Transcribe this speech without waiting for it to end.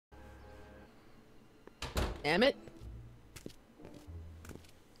Emmett?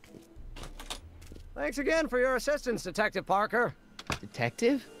 Thanks again for your assistance, Detective Parker.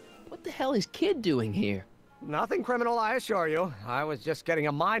 Detective? What the hell is Kid doing here? Nothing criminal, I assure you. I was just getting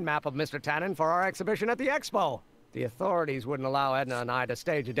a mind map of Mr. Tannen for our exhibition at the Expo. The authorities wouldn't allow Edna and I to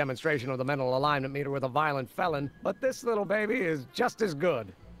stage a demonstration of the mental alignment meter with a violent felon, but this little baby is just as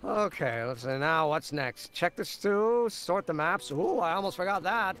good. Okay, let's see now what's next. Check the stew, sort the maps. Ooh, I almost forgot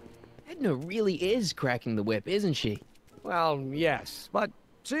that. Edna really is cracking the whip, isn't she? Well, yes, but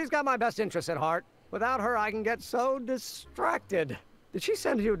she's got my best interests at heart. Without her, I can get so distracted. Did she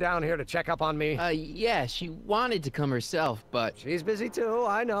send you down here to check up on me? Yeah, she wanted to come herself, but... She's busy too,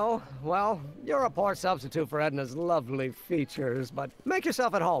 I know. Well, you're a poor substitute for Edna's lovely features, but make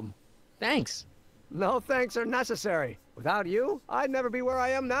yourself at home. Thanks. No thanks are necessary. Without you, I'd never be where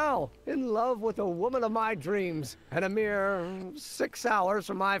I am now, in love with the woman of my dreams, and a mere 6 hours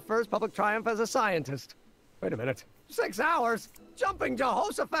from my first public triumph as a scientist. Wait a minute. 6 hours? Jumping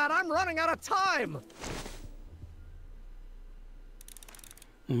Jehoshaphat, I'm running out of time!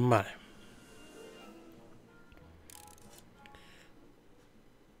 Vale.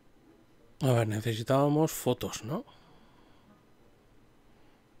 A ver, necesitábamos fotos, ¿no?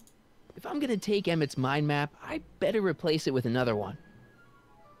 If I'm gonna take Emmett's mind map, I better replace it with another one.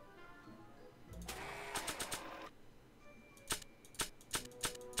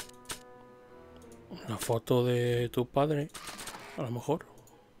 Una foto de tu padre, a lo mejor.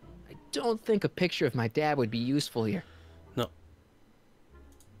 I don't think a picture of my dad would be useful here. No.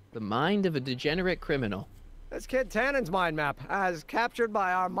 The mind of a degenerate criminal. That's Kid Tannen's mind map, as captured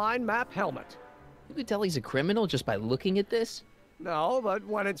by our mind map helmet. You could tell he's a criminal just by looking at this? No, but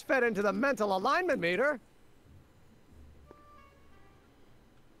when it's fed into the mental alignment meter...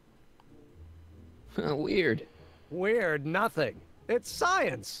 Weird. Weird nothing. It's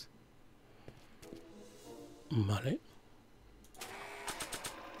science. Vale.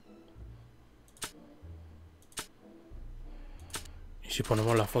 ¿Y si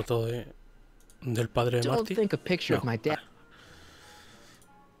ponemos la foto del padre de Don't Marty? think a picture of No. my dad.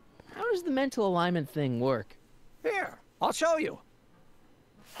 How does the mental alignment thing work? Here, I'll show you.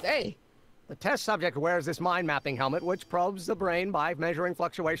 Hey, The test subject wears this mind mapping helmet, which probes the brain by measuring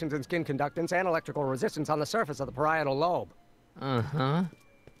fluctuations in skin conductance and electrical resistance on the surface of the parietal lobe. uh-huh.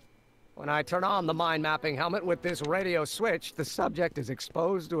 When I turn on the mind mapping helmet with this radio switch, the subject is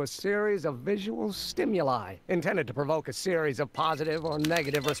exposed to a series of visual stimuli intended to provoke a series of positive or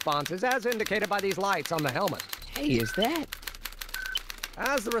negative responses, as indicated by these lights on the helmet. Hey, is that?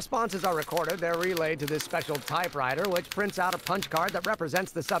 As the responses are recorded, they're relayed to this special typewriter, which prints out a punch card that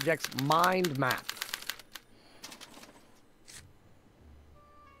represents the subject's mind map.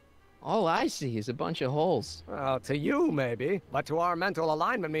 All I see is a bunch of holes. Well, to you, maybe. But to our mental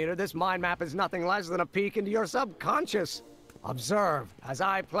alignment meter, this mind map is nothing less than a peek into your subconscious. Observe as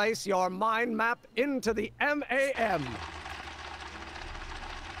I place your mind map into the MAM.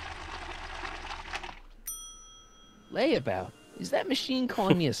 Layabout. Is that machine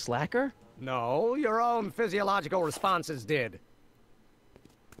calling me a slacker? No, your own physiological responses did.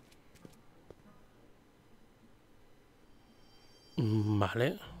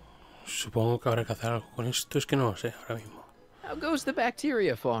 Vale. Supongo que habrá que hacer algo con esto. Es que no lo sé ahora mismo. How goes the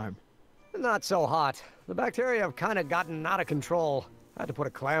bacteria farm? Not so hot. The bacteria have kind of gotten out of control. I had to put a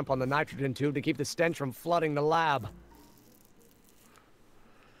clamp on the nitrogen tube to keep the stench from flooding the lab.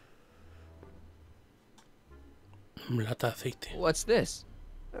 Lata de aceite. What's this?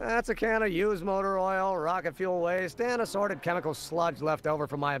 That's a can of used motor oil, rocket fuel waste, and assorted chemical sludge left over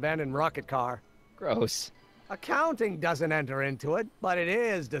from my abandoned rocket car. Gross. Accounting doesn't enter into it, but it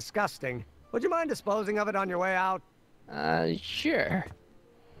is disgusting. Would you mind disposing of it on your way out? Sure.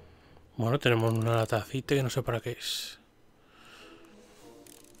 Bueno, tenemos una lata de aceite que no sé para qué es.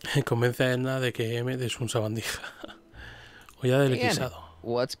 Convence a Edna de que Emmett es un sabandija. Olla del Hey, Emmett, guisado.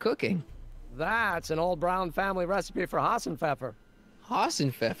 what's cooking? That's an old Brown family recipe for Hassenpfeffer.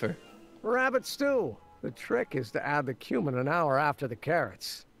 Hassenpfeffer. Rabbit stew. The trick is to add the cumin an hour after the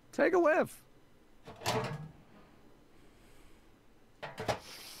carrots. Take a whiff.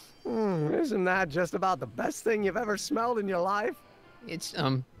 Isn't that just about the best thing you've ever smelled in your life? It's,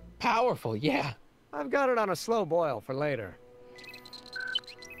 powerful, yeah. I've got it on a slow boil for later.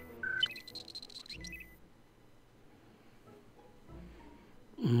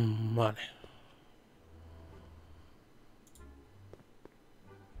 Vale.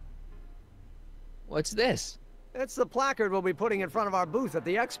 What's this? It's the placard we'll be putting in front of our booth at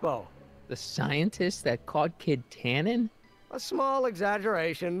the Expo. The scientist that caught Kid Tannen? A small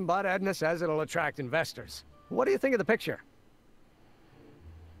exaggeration, but Edna says it'll attract investors. What do you think of the picture?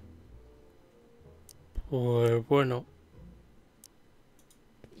 Pues bueno,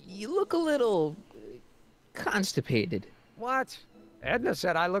 You look a little constipated. What? Edna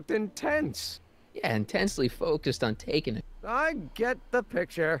said I looked intense. Yeah, intensely focused on taking it. I get the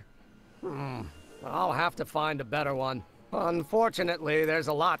picture. I'll have to find a better one. Unfortunately, there's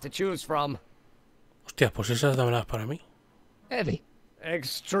a lot to choose from. hostia, pues esas dámelas para mí. Heavy.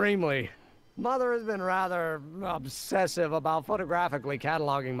 Extremely. Mother has been rather obsessive about photographically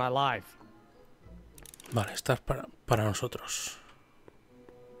cataloging my life. Vale, esta es para nosotros.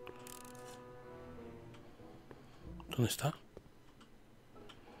 ¿Dónde está?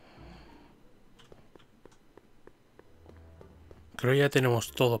 Creo que ya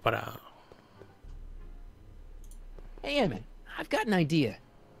tenemos todo para... Hey, Emmett, I've got an idea.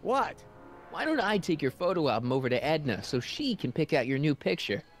 What? Why don't I take your photo album over to Edna so she can pick out your new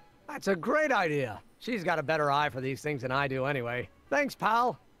picture? That's a great idea. She's got a better eye for these things than I do anyway. Thanks,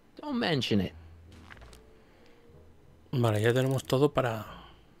 pal. Don't mention it. Vale, ya tenemos todo para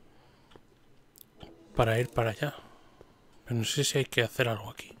ir para allá. Pero no sé si hay que hacer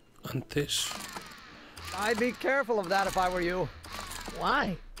algo aquí. Antes... I'd be careful of that if I were you.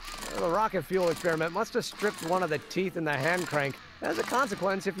 Why? The rocket fuel experiment must have stripped one of the teeth in the hand crank. As a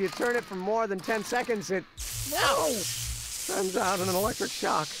consequence, if you turn it for more than 10 seconds, it... No! sends out an electric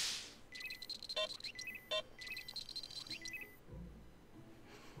shock.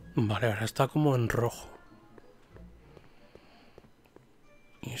 Vale, ahora está como en rojo.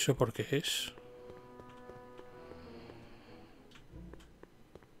 ¿Y eso por qué es?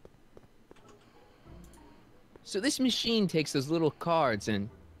 So this machine takes those little cards and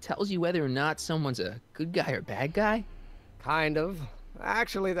tells you whether or not someone's a good guy or bad guy? Kind of.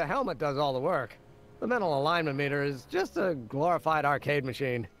 Actually, the helmet does all the work. The mental alignment meter is just a glorified arcade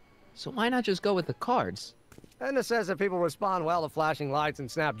machine. So why not just go with the cards? Edna says that people respond well to flashing lights and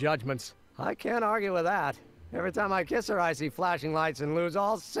snap judgments. I can't argue with that. Every time I kiss her, I see flashing lights and lose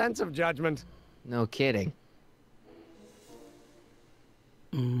all sense of judgment. No kidding.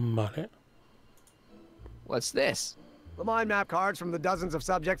 Vale. What's this? The mind map cards from the dozens of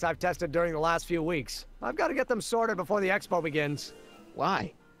subjects I've tested during the last few weeks. I've got to get them sorted before the expo begins.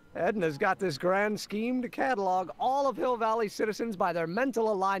 Why? Edna's got this grand scheme to catalog all of Hill Valley citizens by their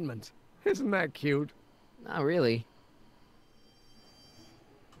mental alignment. Isn't that cute? Not really.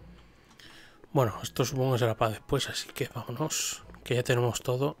 Bueno, esto supongo que será para después, así que vámonos. Que ya tenemos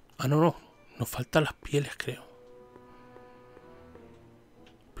todo. Ah, no. Nos faltan las pieles, creo.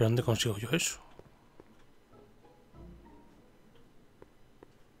 ¿Pero dónde consigo yo eso?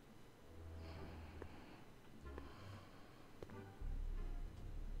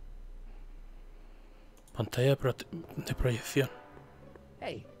 Pantalla de proyección.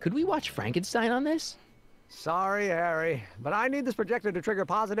 Hey, could we watch Frankenstein on this? Sorry, Harry, but I need this projector to trigger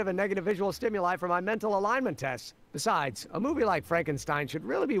positive and negative visual stimuli for my mental alignment tests. Besides, a movie like Frankenstein should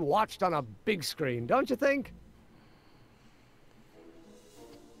really be watched on a big screen, don't you think?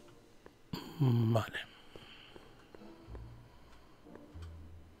 Vale.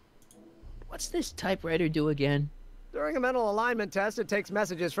 What's this typewriter do again? During a mental alignment test, it takes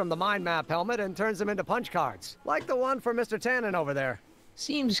messages from the mind map helmet and turns them into punch cards, like the one for Mr. Tannen over there.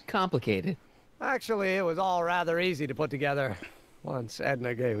 Seems complicated. Actually, it was all rather easy to put together, once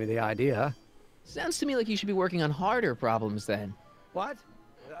Edna gave me the idea. Sounds to me like you should be working on harder problems then. What?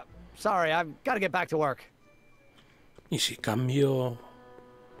 Sorry, I've got to get back to work. ¿Y si cambio...?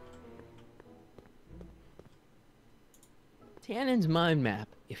 Tannen's mind map.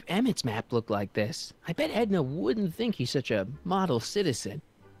 If Emmett's map looked like this, I bet Edna wouldn't think he's such a model citizen.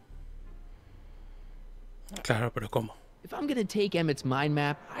 Claro, pero ¿cómo? If I'm gonna take Emmett's mind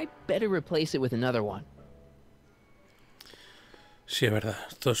map, I better replace it with another one. Sí, es verdad.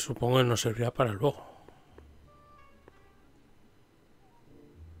 Esto supongo que nos servirá para luego.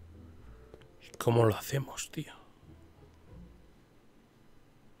 ¿Y cómo lo hacemos, tío?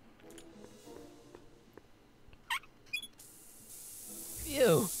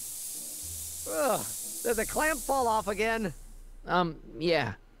 Ew. Ugh, did the clamp fall off again?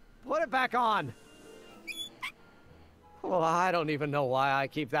 Yeah. Put it back on. Well, I don't even know why I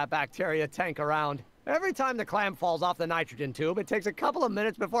keep that bacteria tank around. Every time the clamp falls off the nitrogen tube, it takes a couple of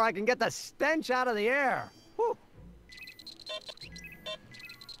minutes before I can get the stench out of the air. Whew.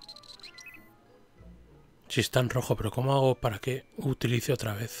 Si está en rojo, pero ¿cómo hago para que utilice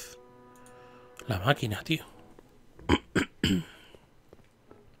otra vez la máquina, tío?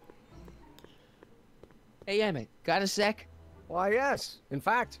 Hey, Emmett, got a sec? Why, yes. In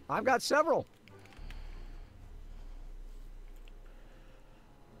fact, I've got several.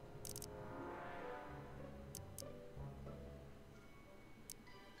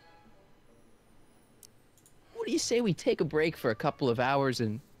 do you say we take a break for a couple of hours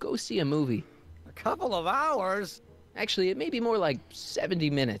and go see a movie? A couple of hours? Actually, it may be more like 70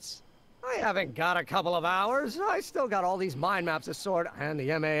 minutes. I haven't got a couple of hours. I still got all these mind maps to sort, and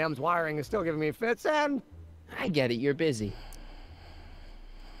the MAM's wiring is still giving me fits, and... I get it, you're busy.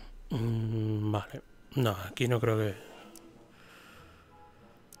 Vale. No, aquí no creo que...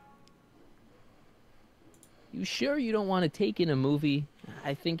 You sure you don't want to take in a movie?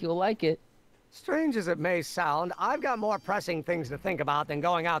 I think you'll like it. Strange as it may sound, I've got more pressing things to think about than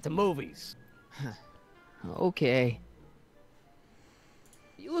going out to movies. Okay.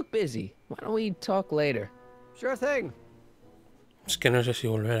 You look busy. Why don't we talk later? Sure thing. Es que no sé si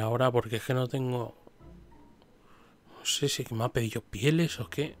volver ahora porque es que no tengo... No sé si me ha pedido pieles o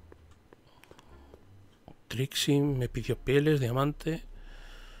qué. Trixie me pidió pieles, diamante.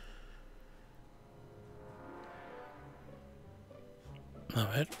 A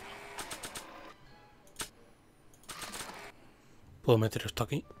ver. ¿Puedo meter esto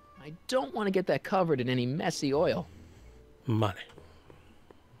aquí? I don't want to get that covered in any messy oil. Vale.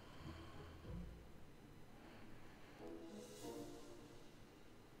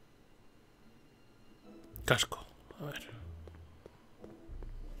 Casco. A ver.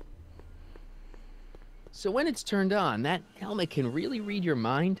 So when it's turned on, that helmet can really read your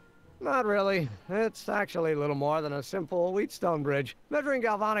mind? Not really. It's actually a little more than a simple Wheatstone bridge, measuring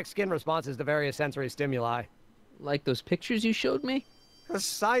galvanic skin responses to various sensory stimuli. Like those pictures you showed me?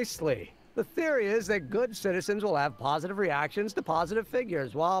 Precisely. The theory is that good citizens will have positive reactions to positive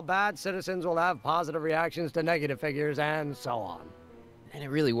figures, while bad citizens will have positive reactions to negative figures, and so on. And it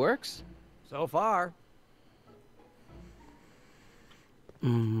really works? So far.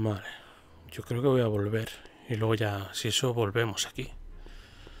 Vale. Yo creo que voy a volver. Y luego ya, si eso, volvemos aquí.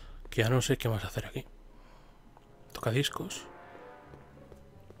 Que ya no sé qué más hacer aquí. Toca discos.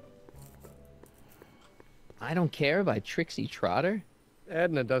 I Don't Care by Trixie Trotter?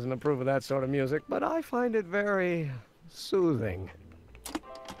 Edna doesn't approve of that sort of music, but I find it very soothing.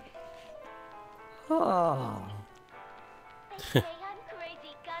 Oh. They say I'm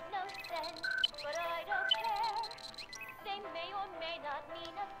crazy, got no sense, but I don't care. They may or may not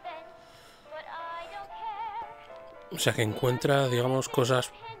mean offense, but I don't care. O sea que encuentra, digamos,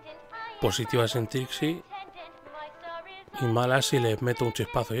 cosas positivas en Trixie y malas si le meto un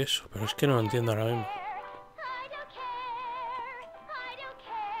chispazo y eso. Pero es que no lo entiendo ahora mismo.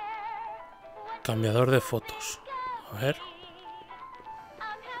 Cambiador de fotos. A ver.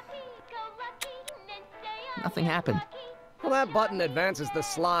 Nothing happened. Well, that button advances the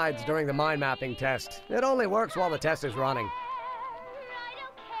slides during the mind mapping test. It only works while the test is running.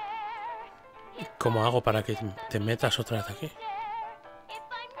 ¿Cómo hago para que te metas otra vez aquí?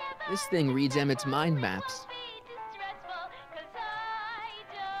 This thing reads Emmett's mind maps.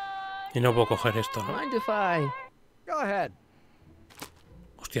 Y no puedo coger esto, ¿no? Mind if I... Go ahead.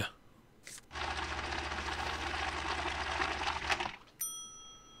 Hostia.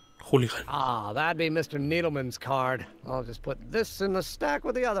 Hooligan. Ah, that'd be Mr. Needleman's card. I'll just put this in the stack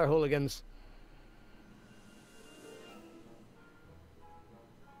with the other hooligans.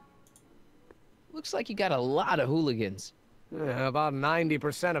 Looks like you got a lot of hooligans. Yeah, about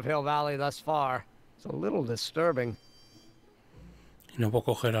 90% of Hill Valley thus far. It's a little disturbing. Y no puedo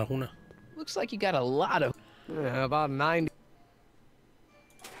coger alguna. Looks like you got a lot of... Yeah, about 90.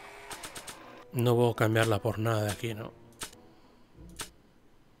 No puedo cambiarla por nada de aquí, ¿no?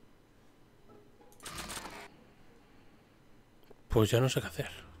 Pues ya no sé qué hacer.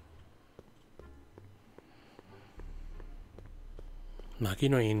 Aquí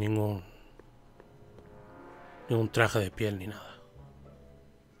no hay ningún traje de piel ni nada.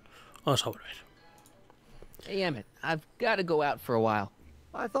 Vamos a volver. Hey, Emmett, I've got to go out for a while.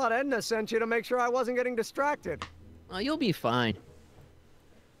 I thought Edna sent you to make sure I wasn't getting distracted. Oh, you'll be fine.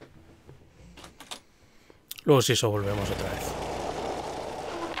 Luego si eso volvemos otra vez.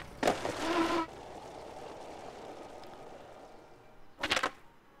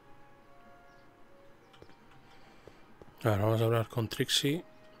 Ahora vamos a hablar con Trixie.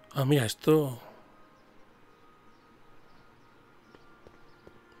 Ah, mira, esto...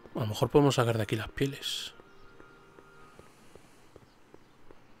 A lo mejor podemos sacar de aquí las pieles.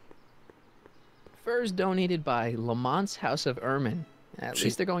 Furs donated by Lamont's House of Ermine. At Sí.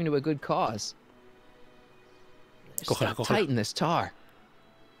 least they're going to a good cause. Cógela, Stop cógela. tighten this tar.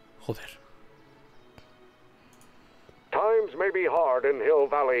 Joder. Times may be hard in Hill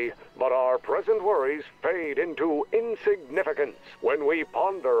Valley, but our present worries fade into insignificance when we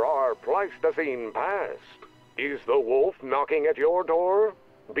ponder our Pleistocene past. Is the wolf knocking at your door?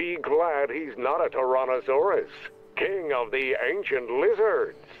 Be glad he's not a Tyrannosaurus, king of the ancient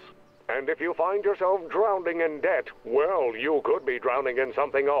lizards. And if you find yourself drowning in debt, well, you could be drowning in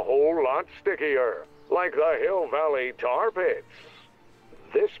something a whole lot stickier, like the Hill Valley tar pits.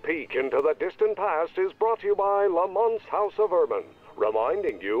 This peek into the distant past is brought to you by Lamont's House of Urban,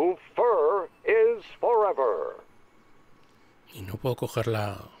 reminding you fur is forever. Y no puedo coger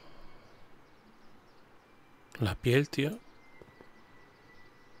la piel, tío.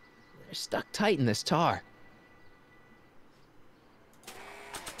 They're stuck tight in this tar.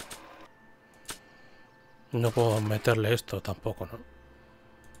 No puedo meterle esto tampoco, ¿no?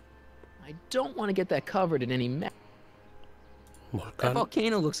 I don't want to get that covered in any mess. That Volcán.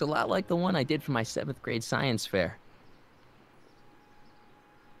 volcano looks a lot like the one I did for my 7th grade science fair.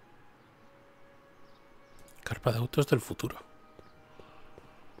 Carpa de autos del futuro.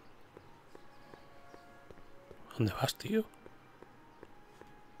 ¿Dónde vas, tío?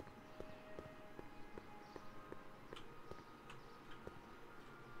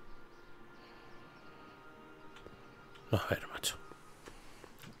 No, a ver, macho.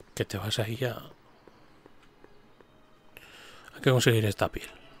 Que te vas ahí a... Hay que conseguir esta piel.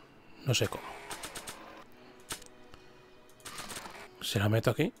 No sé cómo. ¿Se la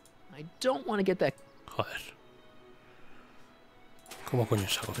meto aquí? I don't want to get that. Joder. ¿Cómo coño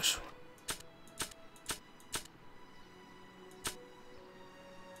saco eso?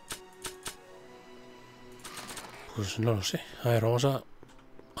 Pues no lo sé. A ver, vamos a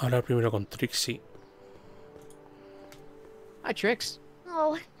hablar primero con Trixie. Hi, Trix.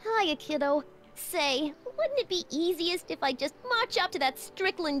 Oh, hiya, kiddo. Say, wouldn't it be easiest if I just march up to that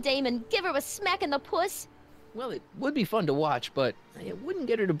Strickland dame and give her a smack in the puss? Well, it would be fun to watch, but it wouldn't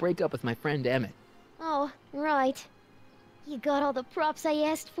get her to break up with my friend Emmett. Oh, right. You got all the props I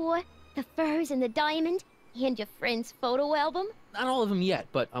asked for? The furs and the diamond? And your friend's photo album? Not all of them yet,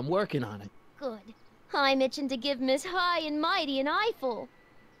 but I'm working on it. Good. I'm itching to give Miss High and Mighty an eyeful.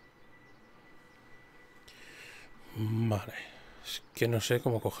 Vale. Es que no sé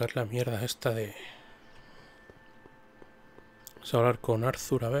cómo coger la mierda esta de... Vamos a hablar con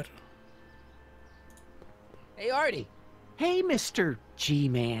Arthur, a ver. Hey, Artie. Hey, Mr.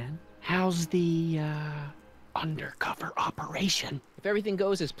 G-Man. How's the, undercover operation? If everything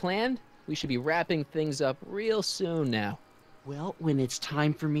goes as planned, we should be wrapping things up real soon now. Well, when it's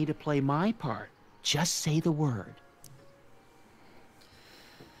time for me to play my part, just say the word.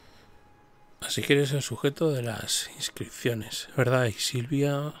 Así que eres el sujeto de las inscripciones, ¿verdad? Y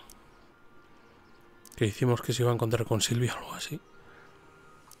Silvia... Que hicimos que se iba a encontrar con Silvia o algo así.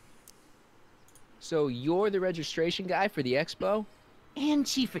 So you're the registration guy for the expo? And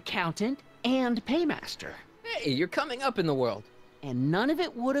chief accountant and paymaster. Hey, you're coming up in the world. And none of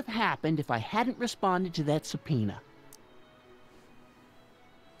it would have happened if I hadn't responded to that subpoena.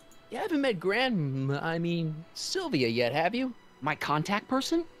 You haven't met Sylvia yet, have you? My contact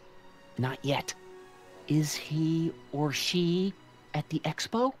person? Not yet. Is he or she at the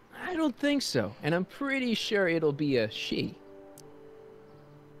expo? I don't think so, and I'm pretty sure it'll be a she.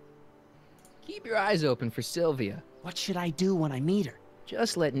 Keep your eyes open for Sylvia. What should I do when I meet her?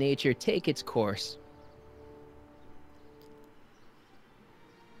 Just let nature take its course.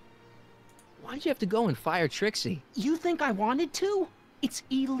 Why'd you have to go and fire Trixie? You think I wanted to? It's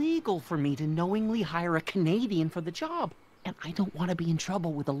illegal for me to knowingly hire a Canadian for the job. And I don't want to be in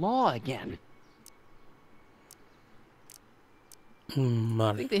trouble with the law again.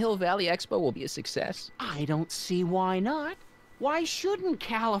 Vale. Think the Hill Valley Expo will be a success? I don't see why not. Why shouldn't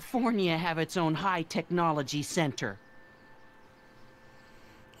California have its own high technology center?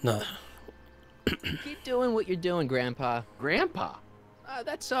 Nada. Keep doing what you're doing, Grandpa. Grandpa?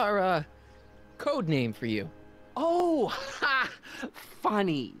 That's our, code name for you. Oh, ha!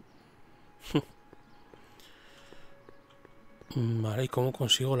 Funny. Vale, ¿y cómo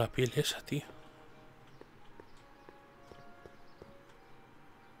consigo la piel esa, tío?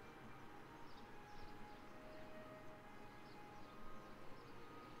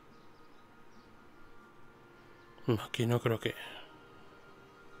 Aquí no creo que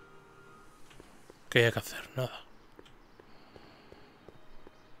haya que hacer nada.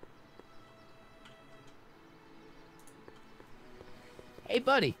 Hey,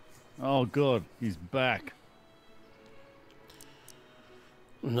 buddy. Oh, good. He's back.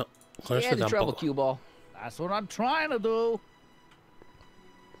 No, con Stay este out of trouble, tampoco. cue ball. That's what I'm trying to do.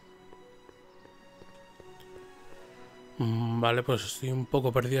 Vale, pues estoy un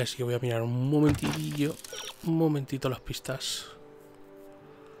poco perdido, así que voy a mirar un momentito las pistas.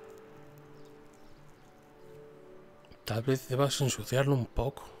 Tal vez debas ensuciarlo un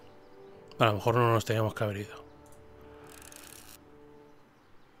poco. A lo mejor no nos teníamos que haber ido.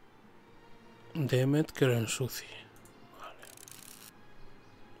 De Emmett que lo ensucie. Vale.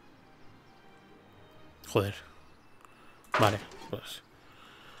 Joder. Vale, pues...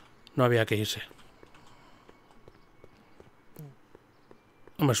 No había que irse.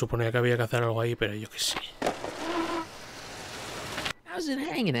 Me suponía que había que hacer algo ahí, pero yo qué sé. How's it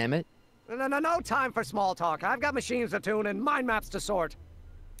hanging, Emmett? No time for small talk. I've got machines to tune and mind maps to sort.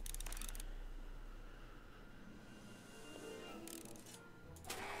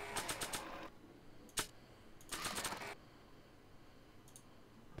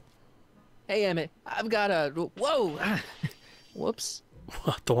 Hey, Emmett, I've got a... Whoa! Whoops.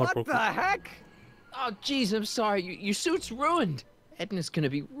 What the heck? Oh, jeez, I'm sorry. Your suit's ruined. Edna's gonna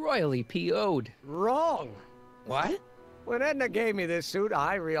be royally PO'd. Wrong. What? When Edna gave me this suit,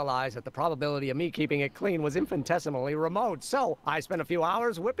 I realized that the probability of me keeping it clean was infinitesimally remote, so I spent a few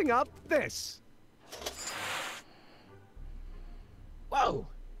hours whipping up this. Whoa!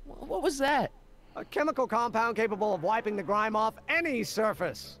 What was that? A chemical compound capable of wiping the grime off any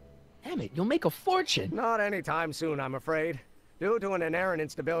surface. Emmett, you'll make a fortune. Not anytime soon, I'm afraid. Due to an inherent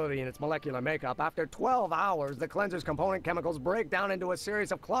instability in its molecular makeup, after 12 hours, the cleanser's component chemicals break down into a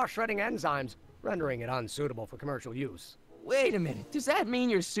series of cloth-shredding enzymes, rendering it unsuitable for commercial use. Wait a minute. Does that mean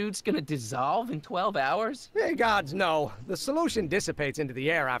your suit's gonna dissolve in 12 hours? Hey, gods, no. The solution dissipates into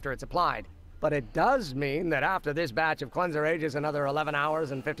the air after it's applied. But it does mean that after this batch of cleanser ages another 11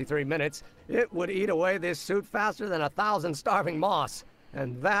 hours and 53 minutes, it would eat away this suit faster than 1,000 starving moths.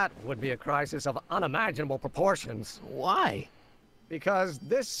 And that would be a crisis of unimaginable proportions. Why? Because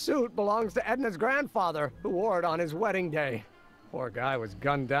this suit belongs to Edna's grandfather, who wore it on his wedding day. Poor guy was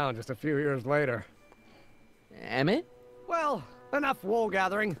gunned down just a few years later. Emmett? Well, enough wool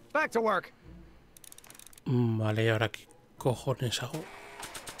gathering. Back to work. Vale, ¿y ahora qué cojones hago?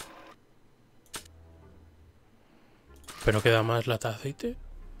 ¿Pero queda más lata de aceite?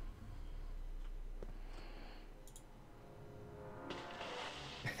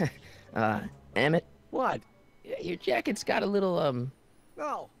 Emmett? What? Your jacket's got a little,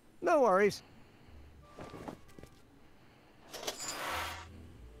 No, no worries.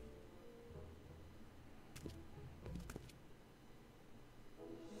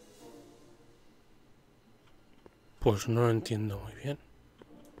 Pues no lo entiendo muy bien.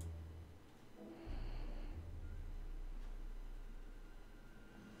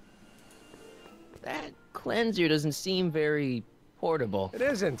 That cleanser doesn't seem very portable. It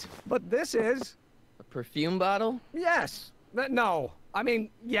isn't, but this is. A perfume bottle? Yes. No. I mean,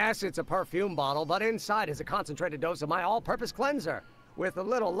 yes, it's a perfume bottle, but inside is a concentrated dose of my all-purpose cleanser. With a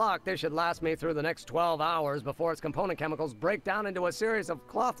little luck, this should last me through the next 12 hours before its component chemicals break down into a series of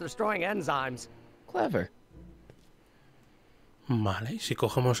cloth-destroying enzymes. Clever. Vale, ¿y si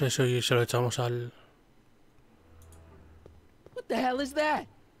cogemos eso y se lo echamos al... What the hell is that?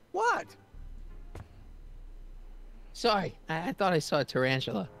 What? Sorry, I thought I saw a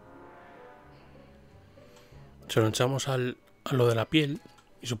tarantula. Se lo echamos a lo de la piel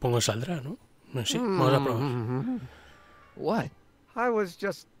y supongo que saldrá, ¿no? No sé, vamos a probar. What? I was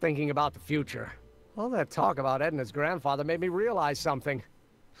just thinking about the future. All that talk about Edna's grandfather made me realize something.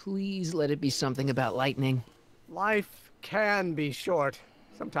 Please let it be something about lightning. Life can be short,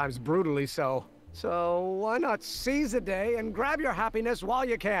 sometimes brutally so. So why not seize the day and grab your happiness while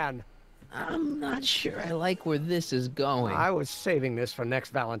you can? I'm not sure I like where this is going. I was saving this for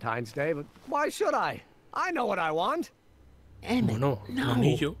next Valentine's Day, but why should I? I know what I want. Emmett, No, no. un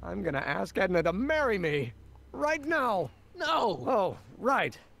anillo. I'm gonna ask Edna to marry me. Right now. No! Oh,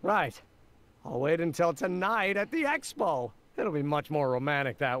 right. I'll wait until tonight at the expo. It'll be much more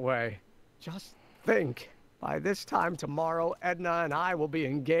romantic that way. Just think. By this time tomorrow, Edna and I will be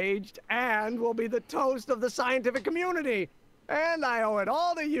engaged and will be the toast of the scientific community. And I owe it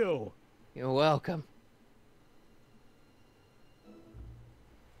all to you. You're welcome.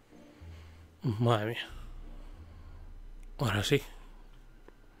 Madre mía. Ahora sí.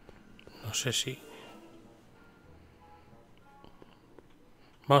 No sé si...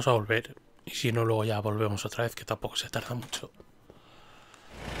 Vamos a volver. Y si no, luego ya volvemos otra vez, que tampoco se tarda mucho.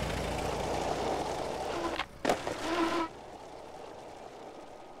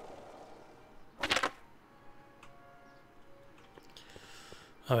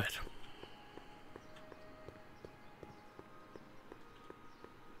 A ver.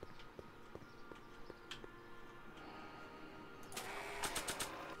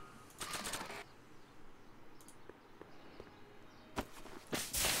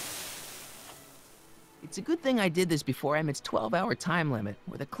 It's a good thing I did this before Emmett's 12-hour time limit,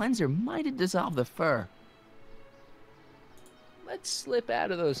 where the cleanser might have dissolved the fur. Let's slip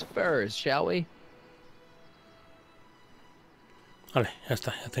out of those furs, shall we? Vale, ya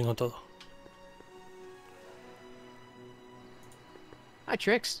está, ya tengo todo. Hi,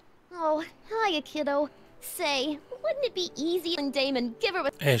 Trix. Oh, hiya, kiddo. Say, wouldn't it be easy and Damon give her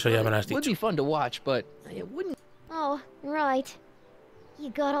a... Eso ya me lo has Would dicho. be fun to watch, but it wouldn't. Oh, right. You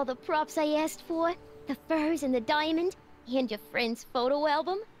got all the props I asked for? The furs and the diamond? And your friend's photo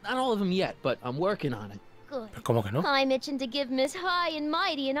album? Not all of them yet, but I'm working on it. Good. Pero ¿cómo que no? I'm itching to give Miss High and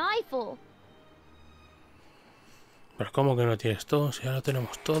Mighty an eyeful. Pero ¿cómo que no tienes todo? Si ya lo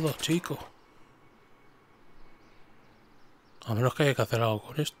tenemos todo, chico. A menos que haya que hacer algo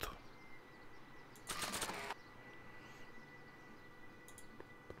con esto.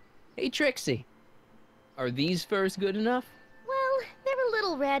 Hey, Trixie. Are these furs good enough? Well, they're a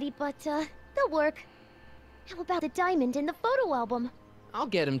little ratty, but, they'll work. How about the diamond in the photo album? I'll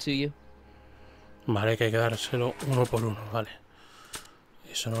get them to you. Vale, que hay que dárselo uno por uno, vale.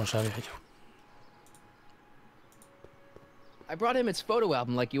 Eso no lo sabía yo. I brought Emmett's photo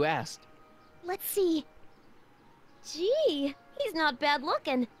album like you asked. Let's see. Gee, he's not bad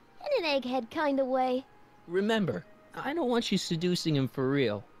looking. In an egghead kind of way. Remember, I don't want you seducing him for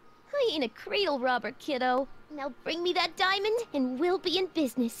real. I ain't a cradle robber, kiddo. Now bring me that diamond and we'll be in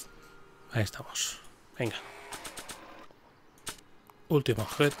business. Ahí estamos. Venga. Último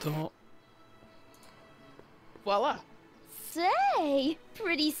objeto. Voila. Say,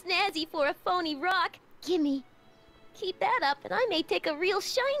 pretty snazzy for a phony rock. Gimme. Keep that up and I may take a real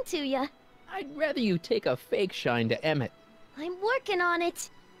shine to ya. I'd rather you take a fake shine to Emmett. I'm working on it.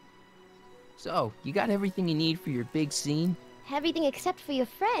 So, you got everything you need for your big scene? Everything except for your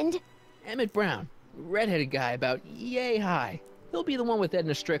friend. Emmett Brown, redheaded guy about yay high. He'll be the one with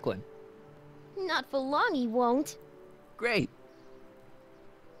Edna Strickland. Not for long he won't. Great.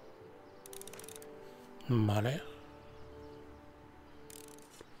 Vale.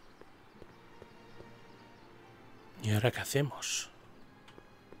 ¿Y ahora qué hacemos?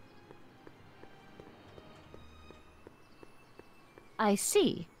 I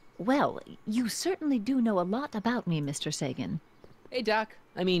see. Well, you certainly do know a lot about me, Mr. Sagan. Hey, Doc.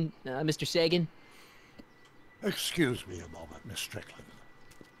 Mr. Sagan. Excuse me a moment, Miss Strickland.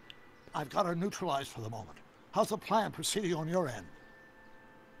 I've got her neutralized for the moment. How's the plan proceeding on your end?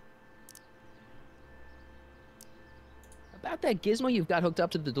 About that gizmo you've got hooked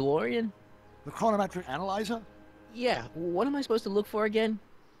up to the DeLorean? The chronometric analyzer? Yeah, what am I supposed to look for again?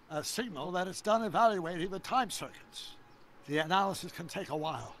 A signal that it's done evaluating the time circuits. The analysis can take a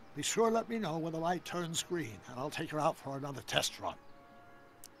while. Be sure to let me know when the light turns green, and I'll take her out for another test run.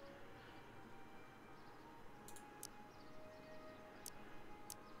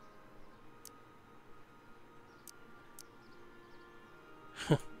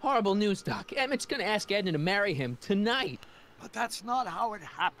 Horrible news, Doc. Emmett's gonna ask Edna to marry him tonight. But that's not how it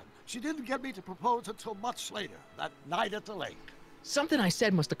happened. She didn't get me to propose until much later, that night at the lake. Something I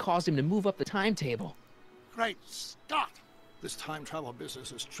said must have caused him to move up the timetable. Great Scott! This time travel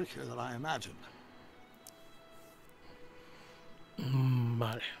business is trickier than I imagined.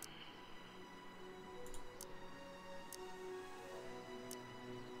 Vale.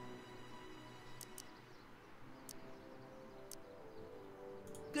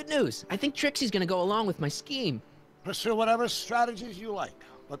 Good news. I think Trixie's gonna go along with my scheme. Pursue whatever strategies you like,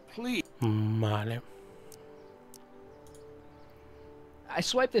 but please... Vale. I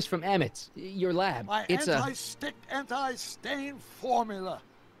swiped this from Emmett's, your lab. My It's anti-stick, anti-stain formula.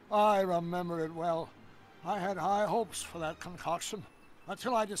 I remember it well. I had high hopes for that concoction,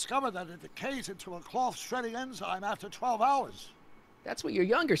 until I discovered that it decays into a cloth shredding enzyme after 12 hours. That's what your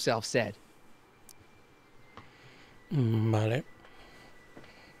younger self said. Vale.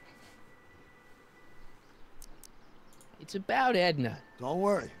 It's about Edna. Don't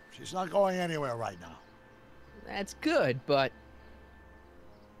worry, she's not going anywhere right now. That's good, but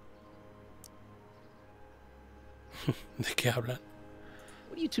 ¿De qué hablan?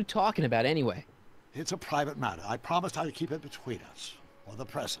 what are you two talking about anyway? It's a private matter. I promised I'd keep it between us, for the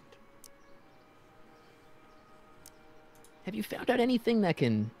present. Have you found out anything that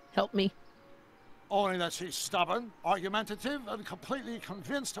can help me? Only that she's stubborn, argumentative, and completely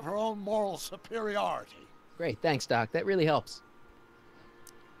convinced of her own moral superiority. Great, thanks, Doc. That really helps.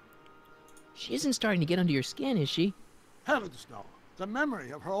 She isn't starting to get under your skin, is she? Heavens no. The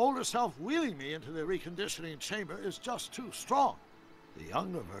memory of her older self wheeling me into the reconditioning chamber is just too strong. The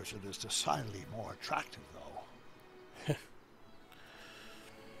younger version is decidedly more attractive, though.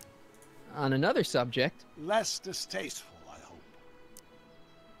 On another subject, Less distasteful, I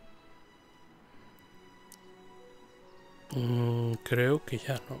hope. Creo que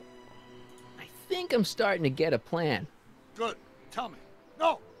ya no. I think I'm starting to get a plan. Good. Tell me.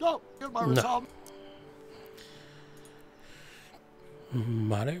 No, don't. Here's my No. resolve.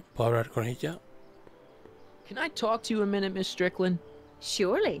 Vale, puedo hablar con ella. Can I talk to you a minute, Miss Strickland?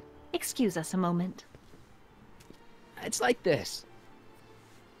 Surely. Excuse us a moment. It's like this.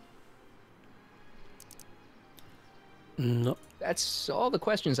 No. That's all the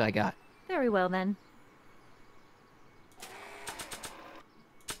questions I got. Very well, then.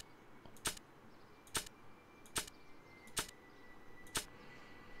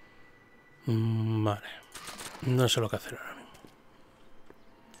 Vale. No sé lo que hacer ahora mismo.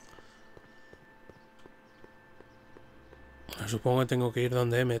 Supongo que tengo que ir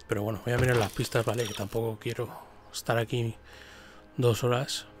donde Emmett, pero bueno, voy a mirar las pistas, ¿vale? Que tampoco quiero estar aquí 2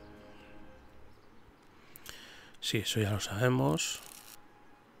 horas. Sí, eso ya lo sabemos.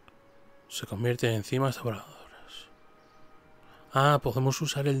 Se convierte en enzimas devoradoras. Ah, podemos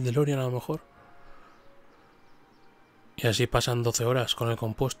usar el DeLorean a lo mejor. Y así pasan 12 horas con el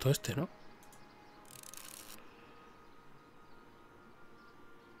compuesto este, ¿no?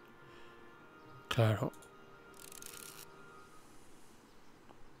 Claro.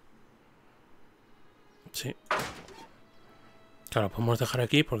 Sí. Claro, podemos dejar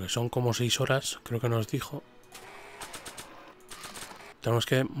aquí porque son como 6 horas, creo que nos dijo. Tenemos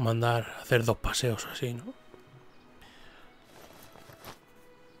que mandar a hacer 2 paseos así, ¿no?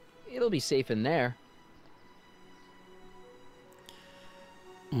 It'll be safe in there.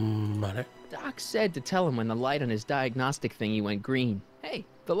 Vale. Doc said to tell him when the light on his diagnostic thingy went green. Hey,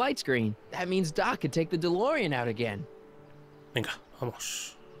 the light's green. That means Doc could take the DeLorean out again. Venga,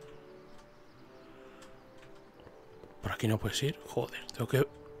 vamos. Por aquí no puedes ir. Joder, tengo que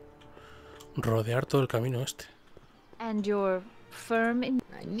rodear todo el camino este. And you're firm in...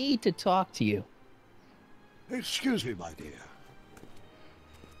 I need to talk to you. Excuse me, my dear.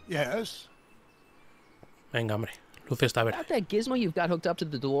 Yes? Venga, hombre. Luz está verde. About that gizmo you've got hooked up to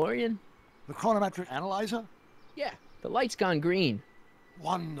the DeLorean? The chronometric analyzer? Yeah, the light's gone green.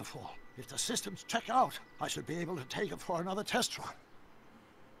 Wonderful. If the systems check out, I should be able to take it for another test run.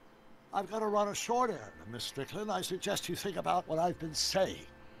 I've got to run a short errand, Miss Strickland. I suggest you think about what I've been saying.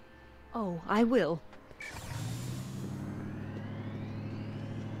 Oh, I will.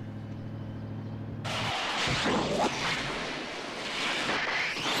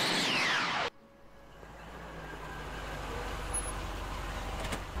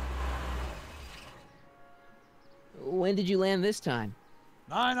 When did you land this time?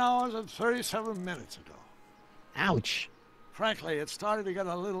 9 hours and 37 minutes ago. Ouch. Frankly, it started to get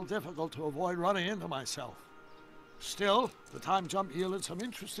a little difficult to avoid running into myself. Still, the time jump yielded some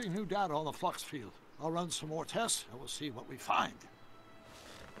interesting new data on the flux field. I'll run some more tests and we'll see what we find.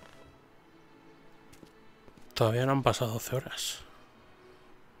 Todavía no han pasado 12 horas.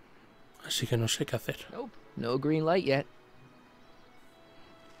 Así que no sé qué hacer. Nope, no green light yet.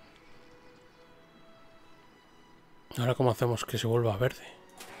 Ahora, ¿cómo hacemos que se vuelva verde?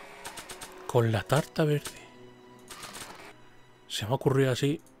 Con la tarta verde. Se me ha ocurrido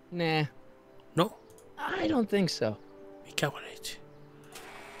así. Nah, No. I don't think so. Me cago en la leche.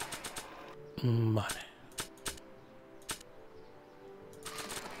 Vale.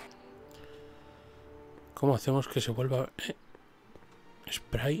 ¿Cómo hacemos que se vuelva...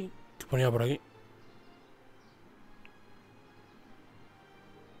 Spray. ¿Qué ponía por aquí?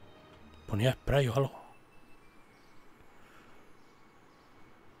 Ponía spray o algo.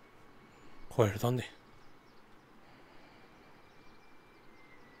 Joder, ¿dónde?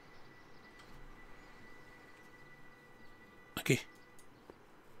 Aquí.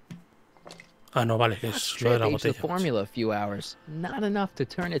 Ah, no, vale, que es lo de la Trip aged the botella. formula a few hours. Not enough to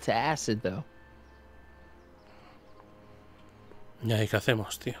turn it to acid, though. Ya, ¿y qué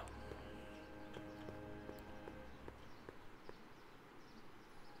hacemos, tío?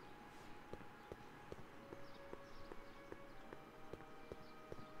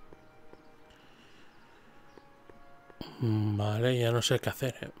 Vale, ya no sé qué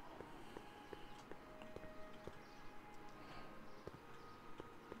hacer, ¿eh?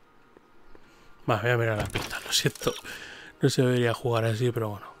 Vale, voy a mirar las pistas, lo siento. No se debería jugar así, pero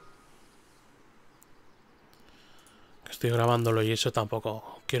bueno. Estoy grabándolo y eso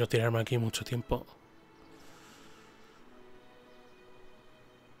tampoco quiero tirarme aquí mucho tiempo.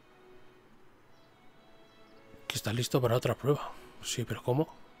 Que está listo para otra prueba. Sí, pero ¿cómo?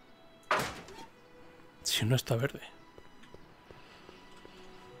 Si no está verde.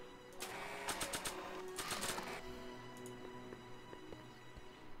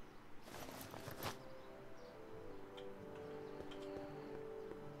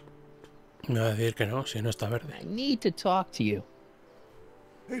 Me va a decir que no, si no está verde. I need to talk to you.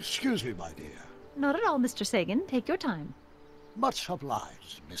 Excuse me, my dear. Not at all, Mr. Sagan. Take your time. Much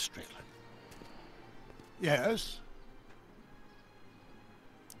obliged, Miss Strickland. Yes?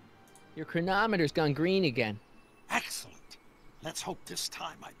 Your chronometer's gone green again. Excellent. Let's hope this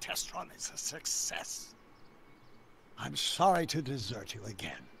time my test run is a success. I'm sorry to desert you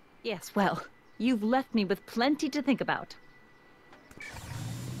again. Yes, well, you've left me with plenty to think about.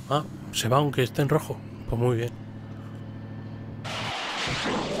 Ah, se va aunque esté en rojo. Pues muy bien.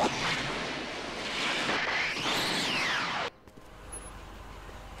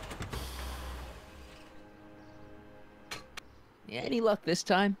 Any luck this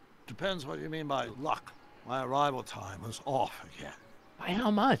time? Depends what you mean by luck. My arrival time was off again. By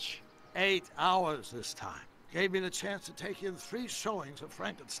how much? 8 hours this time. Gave me the chance to take in 3 showings of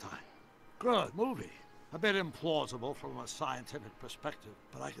Frankenstein. Good movie. A bit implausible from a scientific perspective,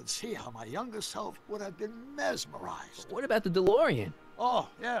 but I can see how my younger self would have been mesmerized. What about the DeLorean? Oh,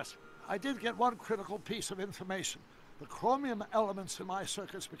 yes. I did get one critical piece of information. The chromium elements in my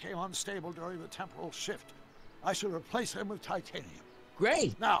circuits became unstable during the temporal shift. I should replace them with titanium.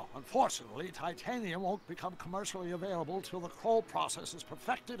 Great. Now, unfortunately, titanium won't become commercially available till the Kroll process is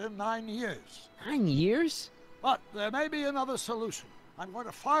perfected in 9 years. 9 years? But there may be another solution. I'm going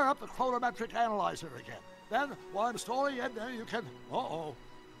to fire up the chronometric analyzer again. Then, while I'm storing in there, you can... Uh-oh.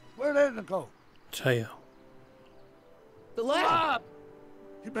 Where did it go? Se ha ido. The lab!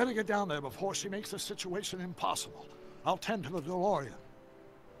 You better get down there before she makes the situation impossible. I'll tend to the DeLorean.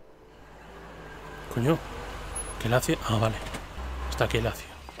 Coño. ¿Qué lacio? Ah, vale. Está aquí el lacio.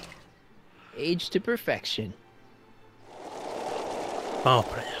 Age to perfection. Vamos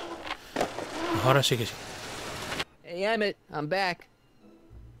para allá. Ahora sí que sí. Hey, Emmett, I'm back.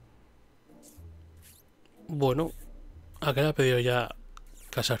 Bueno, aquel ha pedido ya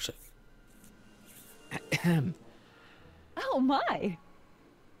casarse. Oh my!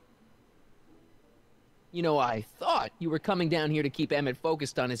 You know, I thought you were coming down here to keep Emmett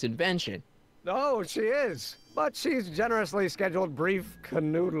focused on his invention. No, she is. But she's generously scheduled brief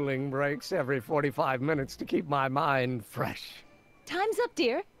canoodling breaks every 45 minutes to keep my mind fresh. Time's up,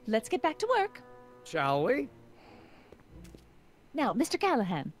 dear. Let's get back to work. Shall we? Now, Mr.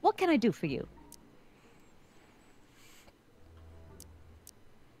 Callahan, what can I do for you?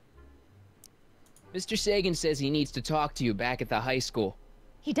 Mr. Sagan says he needs to talk to you back at the high school.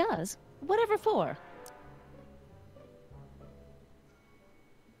 He does? Whatever for?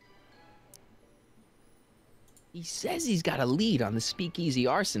 He says he's got a lead on the speakeasy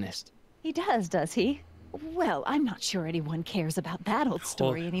arsonist. He does he? Well, I'm not sure anyone cares about that old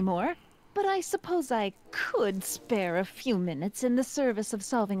story anymore. But I suppose I could spare a few minutes in the service of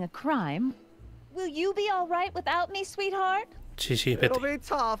solving a crime. Will you be all right without me, sweetheart? Sí, sí, vete. It'll be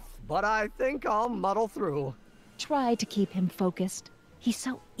tough, but I think I'll muddle through. Try to keep him focused. He's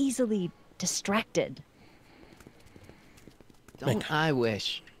so easily distracted. Don't I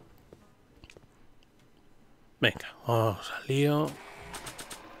wish? Venga, vamos al lío.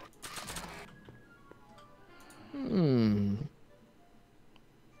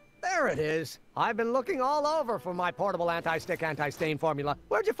 There it is. I've been looking all over for my portable anti-stick, anti-stain formula.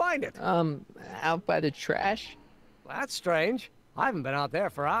 Where'd you find it? Out by the trash? That's strange. I haven't been out there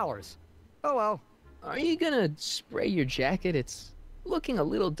for hours. Oh well. Are you gonna spray your jacket? It's looking a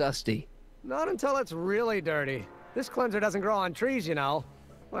little dusty. Not until it's really dirty. This cleanser doesn't grow on trees, you know.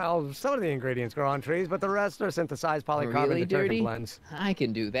 Well, some of the ingredients grow on trees, but the rest are synthesized polycarbonate Really detergent dirty? blends. I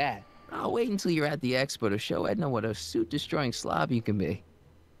can do that. I'll wait until you're at the expo to show Edna what a suit-destroying slob you can be.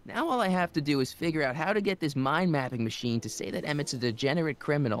 Now all I have to do is figure out how to get this mind-mapping machine to say that Emmett's a degenerate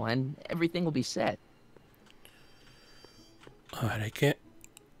criminal, and everything will be set. A ver, hay que...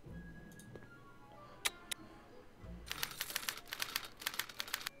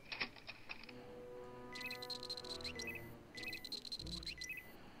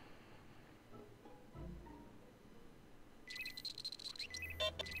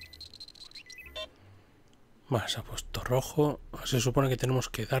 Vale, se ha puesto rojo. Se supone que tenemos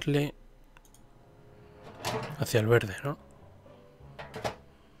que darle hacia el verde, ¿no?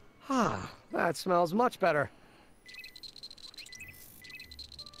 Ah, that smells much better.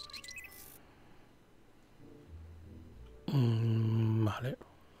 Vale.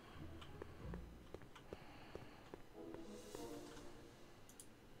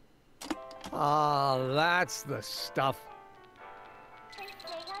 Ah, that's the stuff. They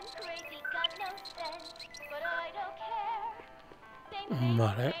say I'm crazy, got no sense, but I don't care. They may or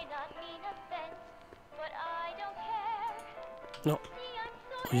Vale. may not mean offense, but I don't care. No. See, I'm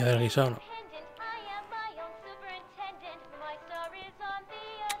so Voy a dar guisado, no. independent, I am my own superintendent. My star is on the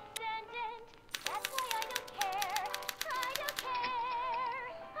ascendant. That's why I don't care. I don't care.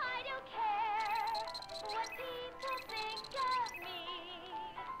 I don't care what people think of me.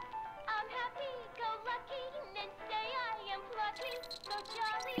 I'm happy, go lucky, and say I am plucky, so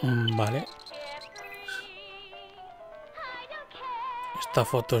jolly Vale. and carefree. I don't esta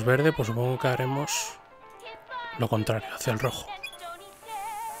foto es verde, pues supongo que haremos lo contrario, hacia el rojo.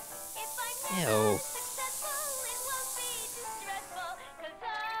 Ew.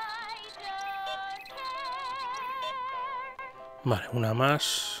 Vale, una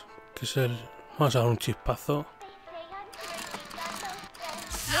más, que es el... Vamos a dar un chispazo.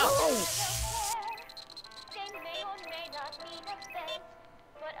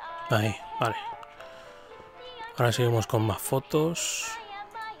 Ahí, vale. Ahora seguimos con más fotos.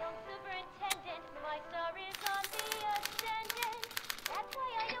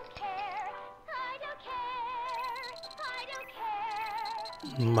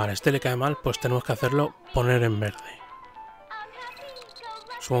 Vale, este le cae mal, pues tenemos que hacerlo poner en verde.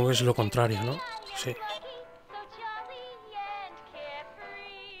 Supongo que es lo contrario, ¿no? Sí.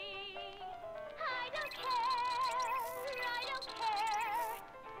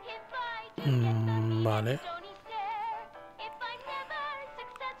 Vale.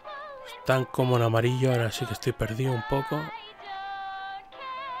 Están como en amarillo, ahora sí que estoy perdido un poco.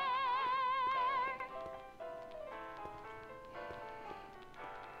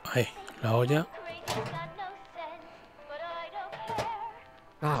 Ahí, la olla.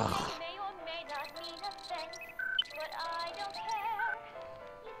 Ah,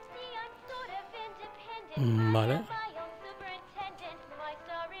 Vale.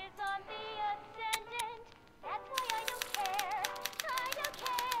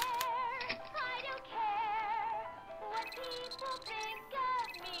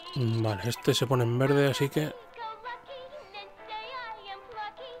 Vale, este se pone en verde, así que...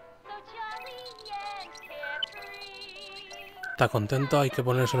 Está contento, hay que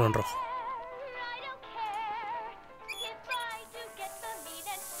ponérselo en rojo.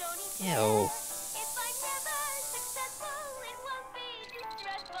 Ew.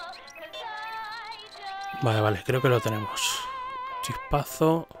 Vale, vale, creo que lo tenemos.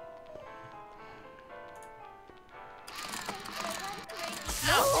 Chispazo.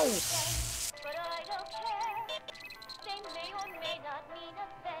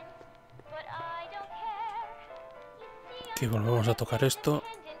 Aquí volvemos a tocar esto.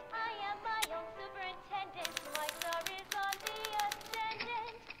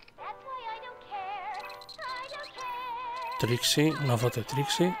 Trixie, una foto de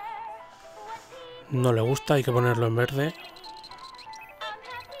Trixie. No le gusta, hay que ponerlo en verde.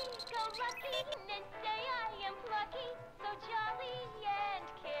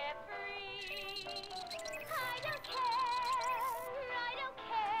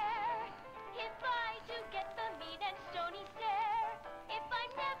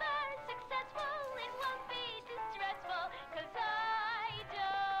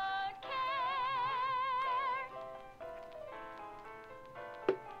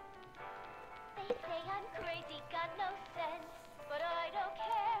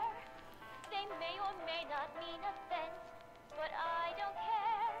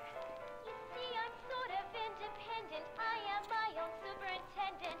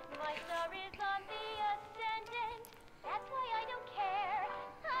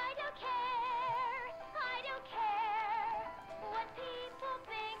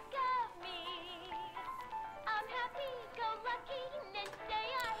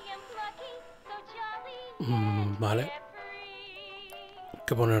 Vale. Hay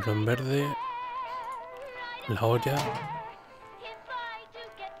que ponerlo en verde. La olla.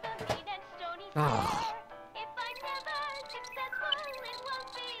 ah.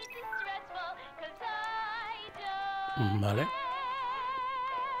 Vale.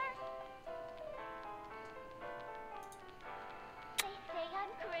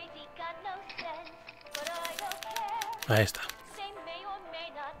 Ahí está.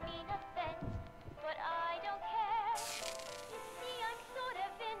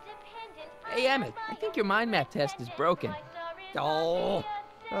 Hey, Emmett, I think your mind map test is broken. Oh,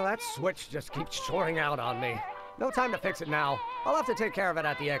 well, that switch just keeps shorting out on me. No time to fix it now. I'll have to take care of it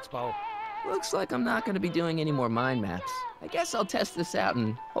at the expo. Looks like I'm not going to be doing any more mind maps. I guess I'll test this out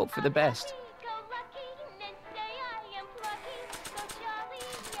and hope for the best.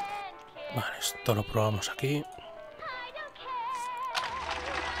 Vale, esto lo probamos aquí.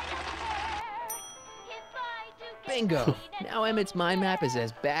 Bingo! Now Emmett's mind map is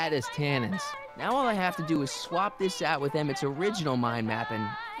as bad as Tannen's. Now all I have to do is swap this out with Emmett's original mind map and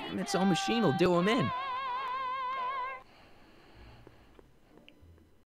Emmett's own machine will do him in.